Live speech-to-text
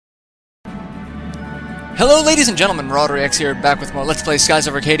Hello ladies and gentlemen, MarauderEX here, back with more Let's Play Skies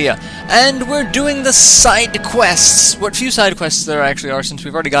of Arcadia, and we're doing the side quests. What few side quests there actually are, since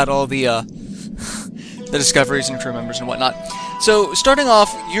we've already got all the the discoveries and crew members and whatnot. So, starting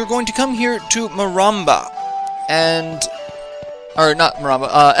off, you're going to come here to Maramba, or not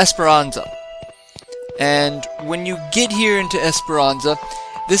Maramba, Esperanza. And when you get here into Esperanza,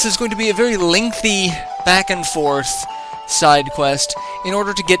 this is going to be a very lengthy back and forth side quest in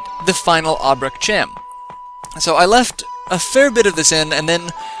order to get the final Abrek gem. So I left a fair bit of this in, and then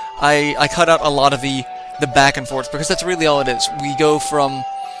I cut out a lot of the back and forth, because that's really all it is. We go from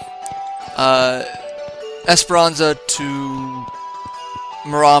Esperanza to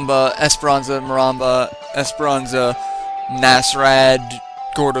Maramba, Esperanza, Maramba, Esperanza, Nasrad,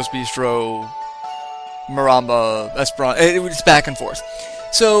 Gordo's Bistro, Maramba, Esperanza. It's back and forth.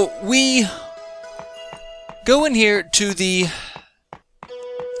 So we go in here to the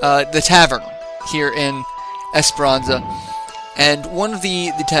tavern here in Esperanza, and one of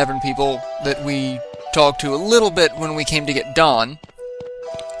the tavern people that we talked to a little bit when we came to get Dawn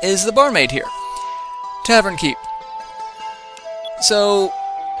is the barmaid here. Tavern Keep. So,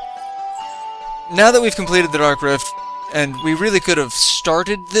 now that we've completed the Dark Rift, and we really could have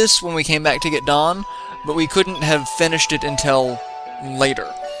started this when we came back to get Dawn, but we couldn't have finished it until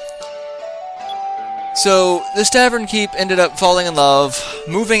later. So, this Tavern Keep ended up falling in love,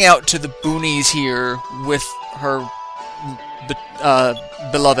 moving out to the boonies here with her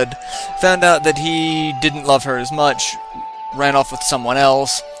beloved, found out that he didn't love her as much, ran off with someone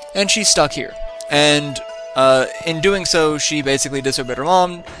else, and she's stuck here. And in doing so, she basically disobeyed her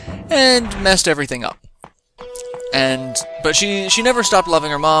mom and messed everything up. But she never stopped loving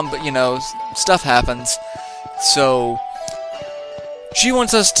her mom, but you know, stuff happens. So she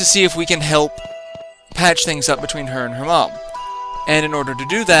wants us to see if we can help patch things up between her and her mom. And in order to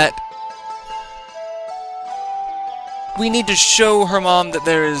do that, we need to show her mom that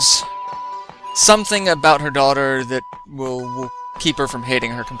there is something about her daughter that will keep her from hating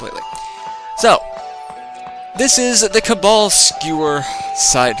her completely. So, this is the Cabal Skewer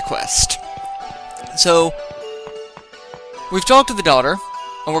side quest. So, we've talked to the daughter,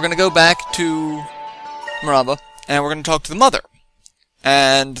 and we're going to go back to Maramba, and we're going to talk to the mother.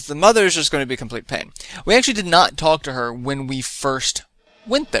 And the mother is just going to be a complete pain. We actually did not talk to her when we first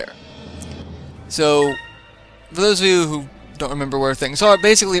went there. So, for those of you who don't remember where things are,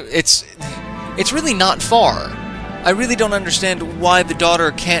 basically, it's really not far. I really don't understand why the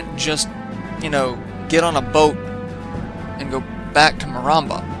daughter can't just, you know, get on a boat and go back to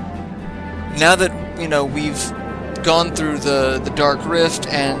Maramba. Now that, you know, we've gone through the Dark Rift,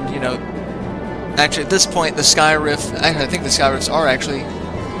 and, you know, actually at this point the Sky Rift, I think the Sky Rifts are actually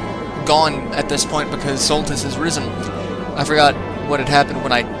gone at this point because Solstice has risen. I forgot what had happened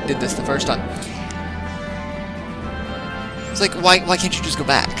when I did this the first time. It's like, why can't you just go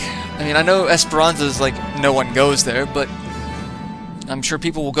back? I mean, I know Esperanza is like, no one goes there, but I'm sure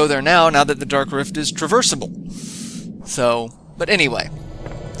people will go there now that the Dark Rift is traversable. So, but anyway,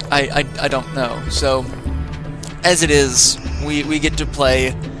 I don't know. So, as it is, we get to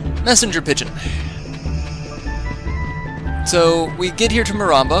play Messenger Pigeon. So, we get here to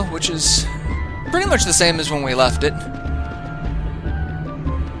Maramba, which is pretty much the same as when we left it.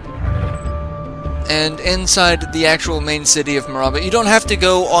 And inside the actual main city of Maramba, you don't have to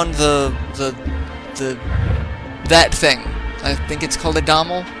go on that thing. I think it's called a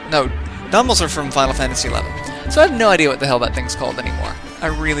Dommel? No, Dommels are from Final Fantasy XI. So I have no idea what the hell that thing's called anymore. I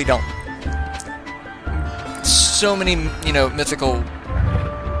really don't. So many, you know, mythical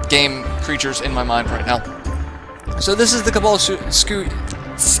game creatures in my mind right now. So this is the Cabal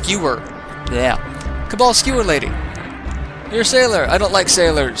Skewer. Yeah. Cabal Skewer lady. You're a sailor. I don't like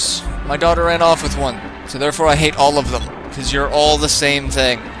sailors. My daughter ran off with one, so therefore I hate all of them, because you're all the same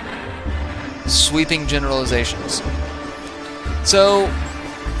thing. Sweeping generalizations. So,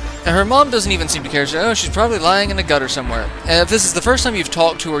 her mom doesn't even seem to care. Oh, she's probably lying in a gutter somewhere. And if this is the first time you've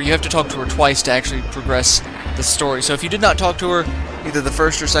talked to her, you have to talk to her twice to actually progress the story. So if you did not talk to her, either the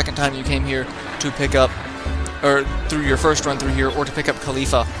first or second time you came here to pick up, or through your first run through here, or to pick up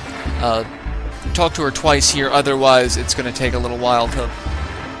Khalifa, talk to her twice here, otherwise it's going to take a little while to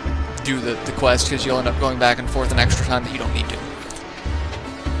do the quest, because you'll end up going back and forth an extra time that you don't need to.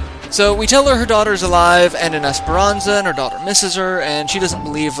 So we tell her daughter's alive and in Esperanza, and her daughter misses her, and she doesn't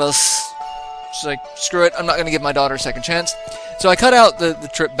believe us. She's like, screw it, I'm not going to give my daughter a second chance. So I cut out the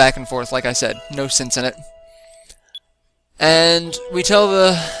trip back and forth, like I said. No sense in it. And we tell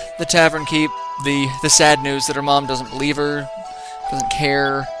the Tavern Keep the sad news that her mom doesn't believe her, doesn't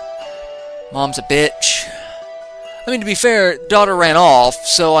care, mom's a bitch. I mean, to be fair, daughter ran off,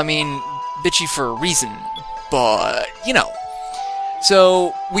 so, I mean, bitchy for a reason. but, you know.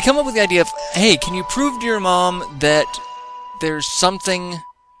 So, we come up with the idea of, hey, can you prove to your mom that there's something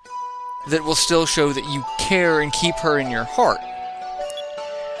that will still show that you care and keep her in your heart?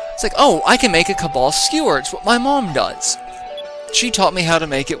 It's like, oh, I can make a Cabal skewer. It's what my mom does. She taught me how to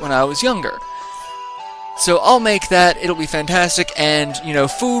make it when I was younger. So I'll make that, it'll be fantastic, and, you know,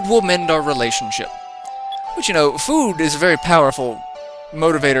 food will mend our relationship. Which, you know, food is a very powerful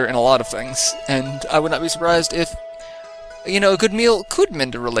motivator in a lot of things, and I would not be surprised if, you know, a good meal could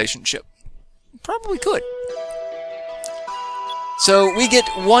mend a relationship. Probably could. So we get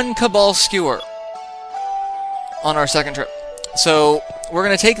one Cabal skewer on our second trip. So we're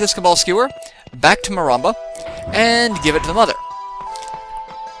going to take this Cabal skewer back to Maramba and give it to the mother.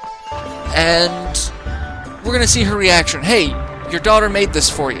 And we're going to see her reaction. Hey, your daughter made this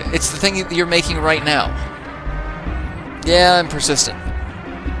for you. It's the thing that you're making right now. Yeah, I'm persistent.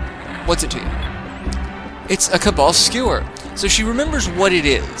 What's it to you? It's a Cabal skewer. So she remembers what it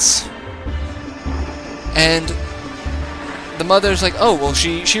is. And the mother's like, oh, well,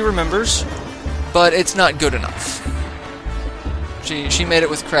 she remembers, but it's not good enough. She made it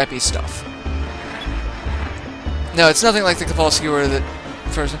with crappy stuff. No, it's nothing like the Cabal skewer that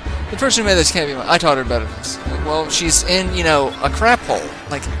the person who made this can't be mine. I taught her better than this. Like, well, she's in, you know, a crap hole.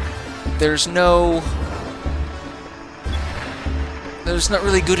 Like, there's not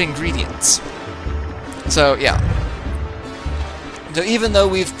really good ingredients. So, yeah. So even though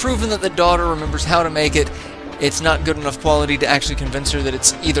we've proven that the daughter remembers how to make it, it's not good enough quality to actually convince her that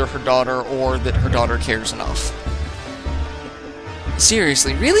it's either her daughter or that her daughter cares enough.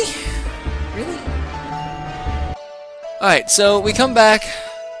 Seriously, really? Really? Alright, so we come back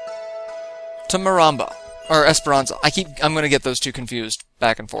to Maramba, or Esperanza. I'm gonna get those two confused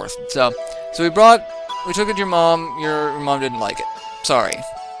back and forth. So we took it to your mom didn't like it. Sorry.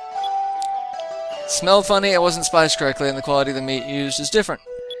 Smelled funny, it wasn't spiced correctly, and the quality of the meat used is different.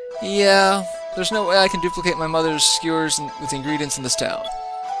 Yeah, there's no way I can duplicate my mother's skewers with ingredients in this town.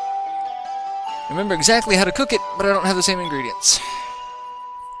 I remember exactly how to cook it, but I don't have the same ingredients.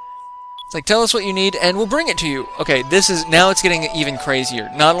 It's like, tell us what you need, and we'll bring it to you. Okay, now it's getting even crazier.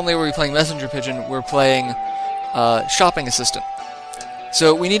 Not only were we playing Messenger Pigeon, we're playing Shopping Assistant.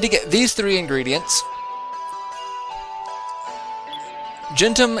 So we need to get these 3 ingredients.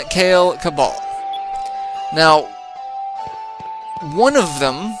 Gentum, Kale, Cabal. Now, one of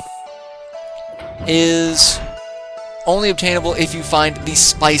them is only obtainable if you find the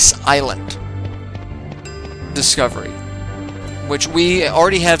Spice Island discovery, which we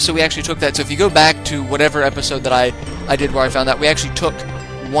already have, so we actually took that. So if you go back to whatever episode that I did where I found that, we actually took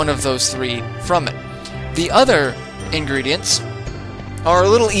one of those 3 from it. The other ingredients are a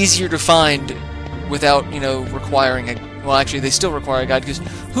little easier to find without, you know, requiring a... Well, actually, they still require a guide, because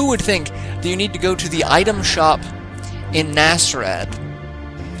who would think that you need to go to the item shop in Nasrad,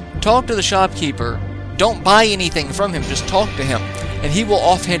 talk to the shopkeeper, don't buy anything from him, just talk to him, and he will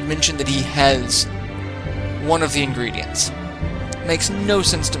offhand mention that he has one of the ingredients. Makes no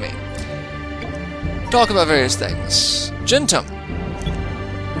sense to me. Talk about various things. Gentum.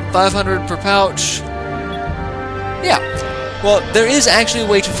 500 per pouch. Yeah. Well, there is actually a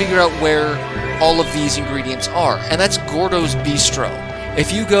way to figure out where all of these ingredients are, and that's Gordo's Bistro.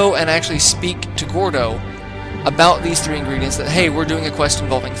 If you go and actually speak to Gordo about these 3 ingredients, that, hey, we're doing a quest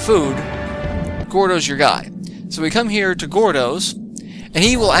involving food, Gordo's your guy. So we come here to Gordo's, and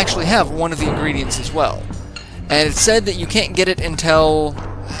he will actually have one of the ingredients as well. And it's said that you can't get it until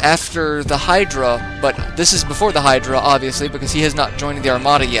after the Hydra, but this is before the Hydra, obviously, because he has not joined the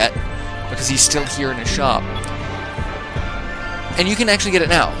Armada yet, because he's still here in his shop. And you can actually get it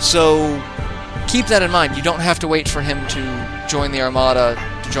now, so keep that in mind. You don't have to wait for him to join the Armada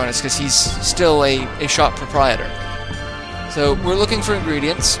to join us, because he's still a shop proprietor. So we're looking for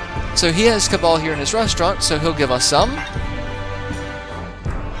ingredients. So he has Cabal here in his restaurant, so he'll give us some.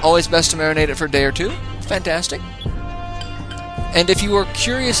 Always best to marinate it for a day or 2. Fantastic. And if you are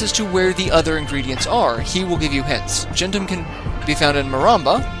curious as to where the other ingredients are, he will give you hints. Gentum can be found in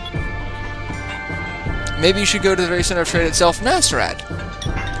Maramba. Maybe you should go to the very center of trade itself, Nasrad.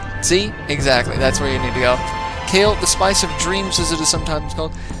 See? Exactly, that's where you need to go. Kale, the spice of dreams, as it is sometimes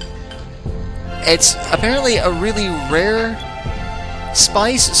called. It's apparently a really rare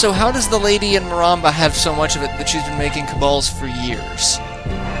spice, so how does the lady in Maramba have so much of it that she's been making Cabals for years?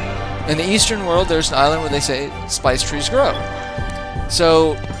 In the Eastern world, there's an island where they say spice trees grow.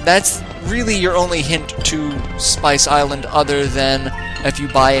 So that's really your only hint to Spice Island, other than if you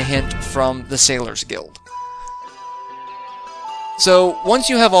buy a hint from the Sailors Guild. So once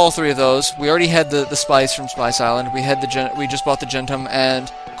you have all 3 of those, we already had the spice from Spice Island. We just bought the Gentum,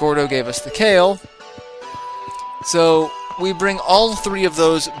 and Gordo gave us the Kale. So we bring all 3 of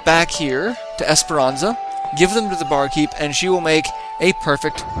those back here to Esperanza, give them to the barkeep, and she will make a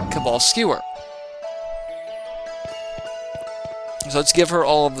perfect Cabal Skewer. So let's give her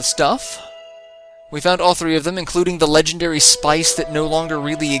all of the stuff. We found all 3 of them, including the legendary spice that no longer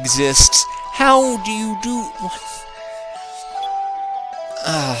really exists. How do you do... What?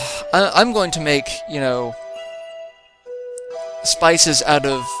 I'm going to make, you know, spices out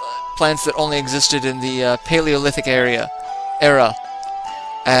of plants that only existed in the Paleolithic era.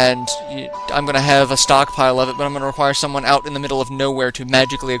 And I'm going to have a stockpile of it, but I'm going to require someone out in the middle of nowhere to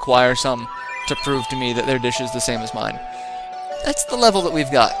magically acquire some to prove to me that their dish is the same as mine. That's the level that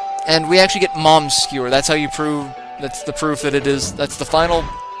we've got. And we actually get Mom's Skewer. That's how you prove... That's the proof that it is... That's the final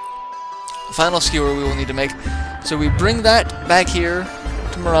skewer we will need to make. So we bring that back here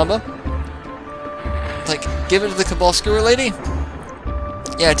to Maramba. Like, give it to the Cabal Skewer lady.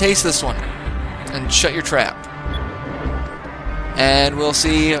 Yeah, taste this one. And shut your trap. And we'll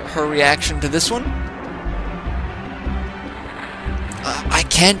see her reaction to this one. I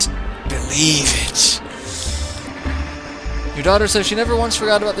can't believe it. Your daughter says she never once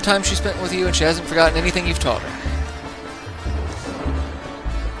forgot about the time she spent with you, and she hasn't forgotten anything you've taught her.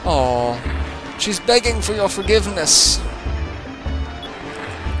 Aww. She's begging for your forgiveness.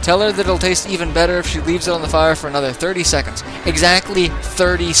 Tell her that it'll taste even better if she leaves it on the fire for another 30 seconds. Exactly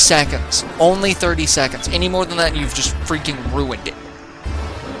 30 seconds. Only 30 seconds. Any more than that, and you've just freaking ruined it.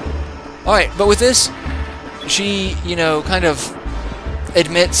 Alright, but with this, she, you know, kind of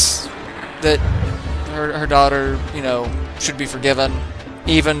admits that her daughter, you know, should be forgiven.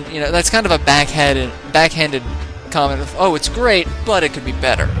 Even, you know, that's kind of a backhanded comment of, oh, it's great, but it could be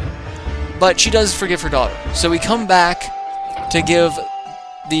better. But she does forgive her daughter. So we come back to give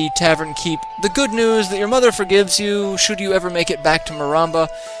the Tavern Keep the good news that your mother forgives you should you ever make it back to Maramba.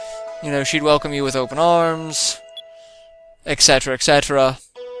 You know, she'd welcome you with open arms, etc., etc.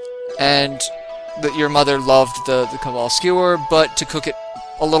 And that your mother loved the Cabal Skewer, but to cook it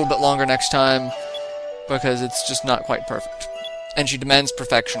a little bit longer next time because it's just not quite perfect. And she demands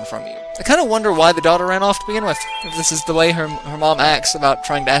perfection from you. I kind of wonder why the daughter ran off to begin with, if this is the way her mom acts about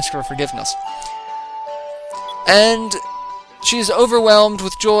trying to ask for forgiveness. And she's overwhelmed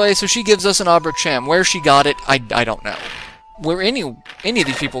with joy, so she gives us an Aubercham. Where she got it, I don't know. Where any of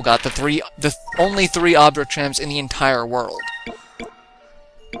these people got the only 3 Auberchams in the entire world.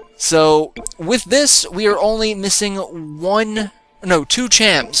 So, with this, we are only missing 2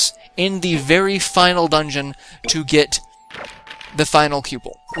 chams in the very final dungeon to get the final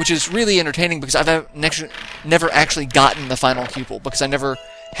cupel, which is really entertaining because I've never actually gotten the final cupel because I never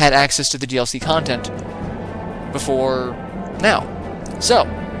had access to the DLC content before now. So,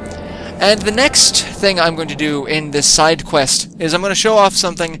 and the next thing I'm going to do in this side quest is I'm going to show off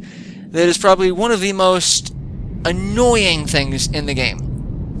something that is probably one of the most annoying things in the game.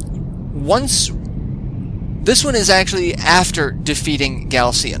 This one is actually after defeating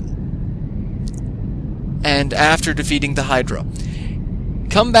Galcian and after defeating the Hydra.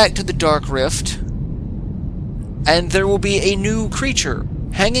 Come back to the Dark Rift, and there will be a new creature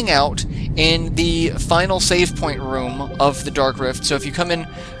hanging out in the final save point room of the Dark Rift. So if you come in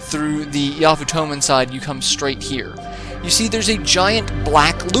through the Yavutoman side, you come straight here. You see there's a giant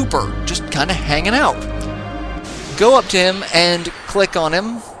black looper just kind of hanging out. Go up to him and click on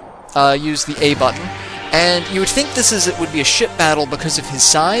him, use the A button, and you would think it would be a ship battle because of his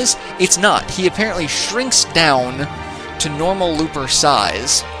size. It's not. He apparently shrinks down to normal looper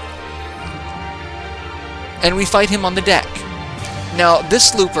size, and we fight him on the deck. Now,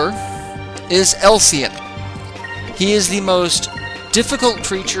 this looper is Elcian. He is the most difficult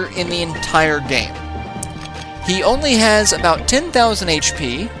creature in the entire game. He only has about 10,000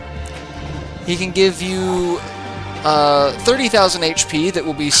 HP. He can give you 30,000 HP that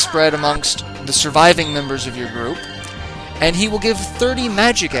will be spread amongst the surviving members of your group, and he will give 30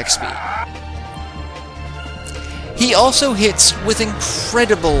 magic XP. He also hits with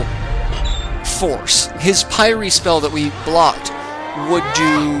incredible force. His Pyre spell that we blocked would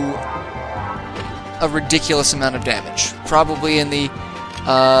do a ridiculous amount of damage, probably in the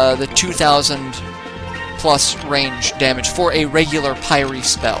 2,000 plus range damage for a regular Pyre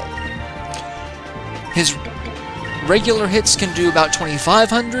spell. His regular hits can do about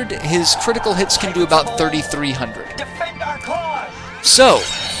 2,500, his critical hits can do about 3,300. So,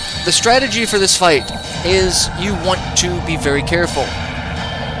 the strategy for this fight is you want to be very careful.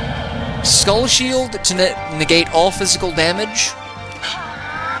 Skull Shield to negate all physical damage,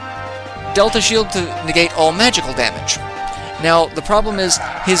 Delta Shield to negate all magical damage. Now, the problem is,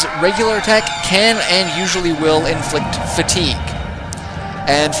 his regular attack can and usually will inflict fatigue.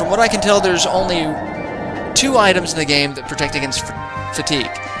 And from what I can tell, there's only two items in the game that protect against fatigue.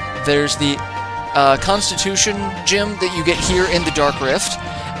 There's the Constitution gem that you get here in the Dark Rift,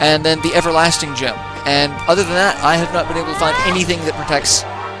 and then the Everlasting gem. And other than that, I have not been able to find anything that protects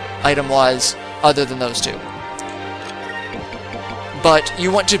item-wise other than those two. But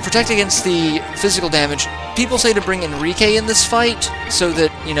you want to protect against the physical damage. People say to bring Enrique in this fight so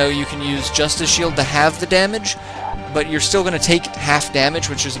that, you know, you can use Justice Shield to have the damage, but you're still going to take half damage,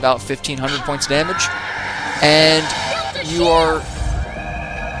 which is about 1,500 points of damage, and you are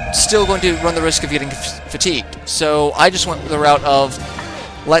still going to run the risk of getting fatigued. So I just went the route of,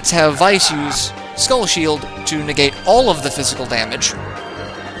 let's have Vice use Skull Shield to negate all of the physical damage,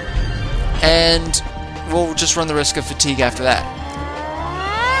 and we'll just run the risk of fatigue after that.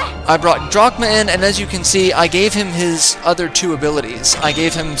 I brought Drachma in, and as you can see, I gave him his other two abilities. I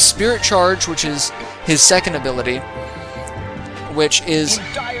gave him Spirit Charge, which is his second ability, which is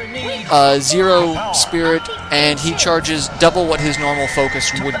 0 Spirit, and he charges double what his normal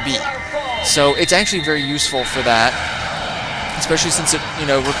focus would be. So it's actually very useful for that, especially since it, you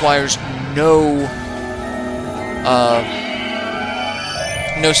know, requires no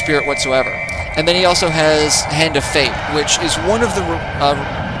Spirit whatsoever. And then he also has Hand of Fate, which is one of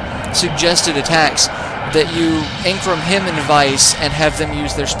the suggested attacks that you increment him and Vice and have them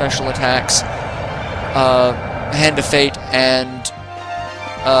use their special attacks, Hand of Fate and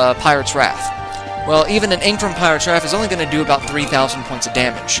Pirate's Wrath. Well, even an Incrum Pirate's Wrath is only going to do about 3,000 points of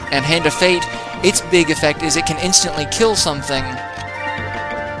damage, and Hand of Fate, its big effect is it can instantly kill something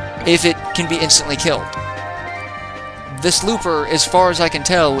if it can be instantly killed. This Looper, as far as I can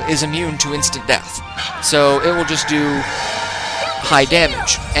tell, is immune to instant death, so it will just do high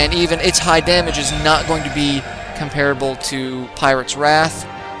damage, and even its high damage is not going to be comparable to Pirate's Wrath,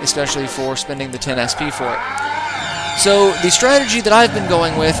 especially for spending the 10 SP for it. So the strategy that I've been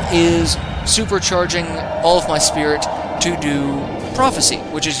going with is supercharging all of my spirit to do Prophecy,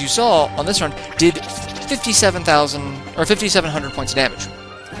 which, as you saw on this run, did 57,000 or 5,700 points of damage,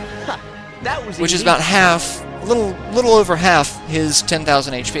 which is about half, a little over half his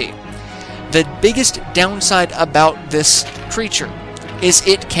 10,000 HP. The biggest downside about this creature is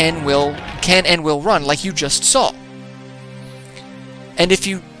it can and will run, like you just saw. And if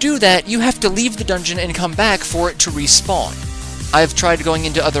you do that, you have to leave the dungeon and come back for it to respawn. I've tried going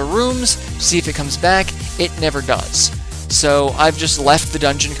into other rooms to see if it comes back. It never does. So I've just left the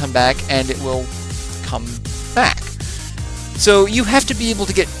dungeon, come back, and it will come back. So you have to be able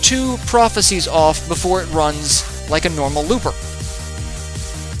to get 2 prophecies off before it runs like a normal looper.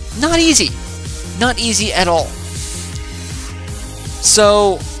 Not easy. Not easy at all.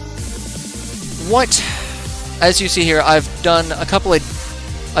 So, as you see here, I've done a couple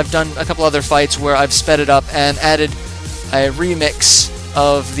other fights where I've sped it up and added a remix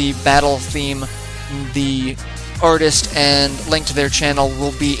of the battle theme. The artist and link to their channel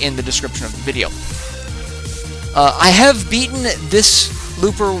will be in the description of the video. I have beaten this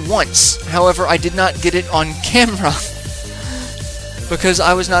looper once, however I did not get it on camera because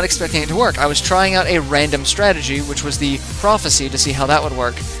I was not expecting it to work. I was trying out a random strategy, which was the Prophecy, to see how that would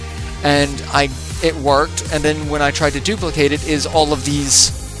work, and it worked, and then when I tried to duplicate it is all of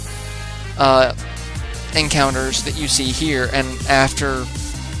these encounters that you see here, and after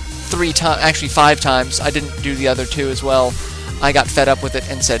 5 times, I didn't do the other 2 as well, I got fed up with it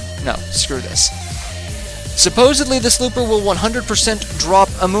and said, no, screw this. Supposedly this looper will 100% drop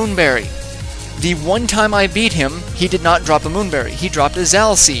a Moonberry. The one time I beat him, he did not drop a Moonberry, he dropped a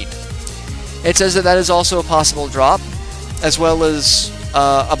Zal Seed. It says that is also a possible drop, as well as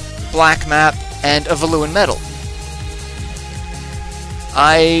a black map and a Valuan Medal.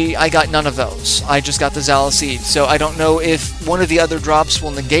 I got none of those. I just got the Zal Seed, so I don't know if one of the other drops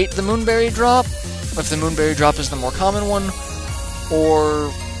will negate the Moonberry drop, if the Moonberry drop is the more common one,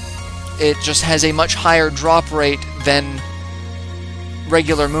 or it just has a much higher drop rate than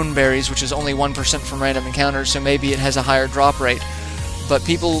regular Moonberries, which is only 1% from random encounters, so maybe it has a higher drop rate. But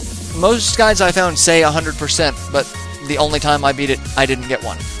most guides I found say 100%, but the only time I beat it, I didn't get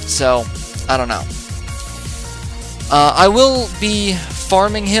one. So, I don't know. I will be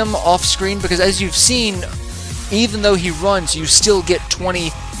farming him off-screen, because as you've seen, even though he runs, you still get 20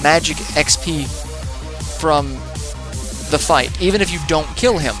 magic XP from the fight, even if you don't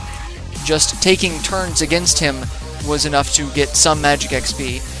kill him. Just taking turns against him was enough to get some magic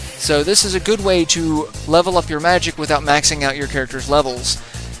XP. So this is a good way to level up your magic without maxing out your character's levels,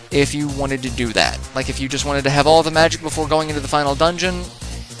 if you wanted to do that. Like if you just wanted to have all the magic before going into the final dungeon,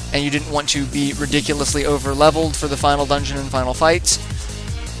 and you didn't want to be ridiculously over-leveled for the final dungeon and final fights,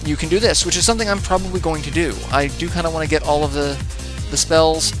 you can do this, which is something I'm probably going to do. I do kind of want to get all of the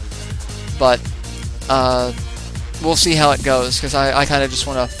spells, but we'll see how it goes, because I kind of just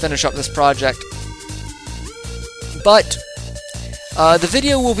want to finish up this project. But the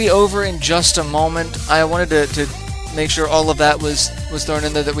video will be over in just a moment. I wanted to make sure all of that was thrown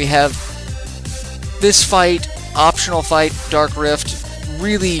in there, that we have this fight, optional fight, Dark Rift,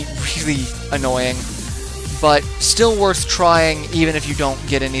 really, really annoying, but still worth trying even if you don't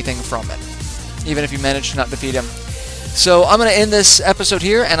get anything from it, even if you manage to not defeat him. So I'm going to end this episode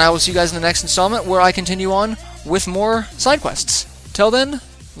here, and I will see you guys in the next installment, where I continue on with more side quests. Till then,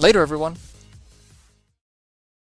 later everyone.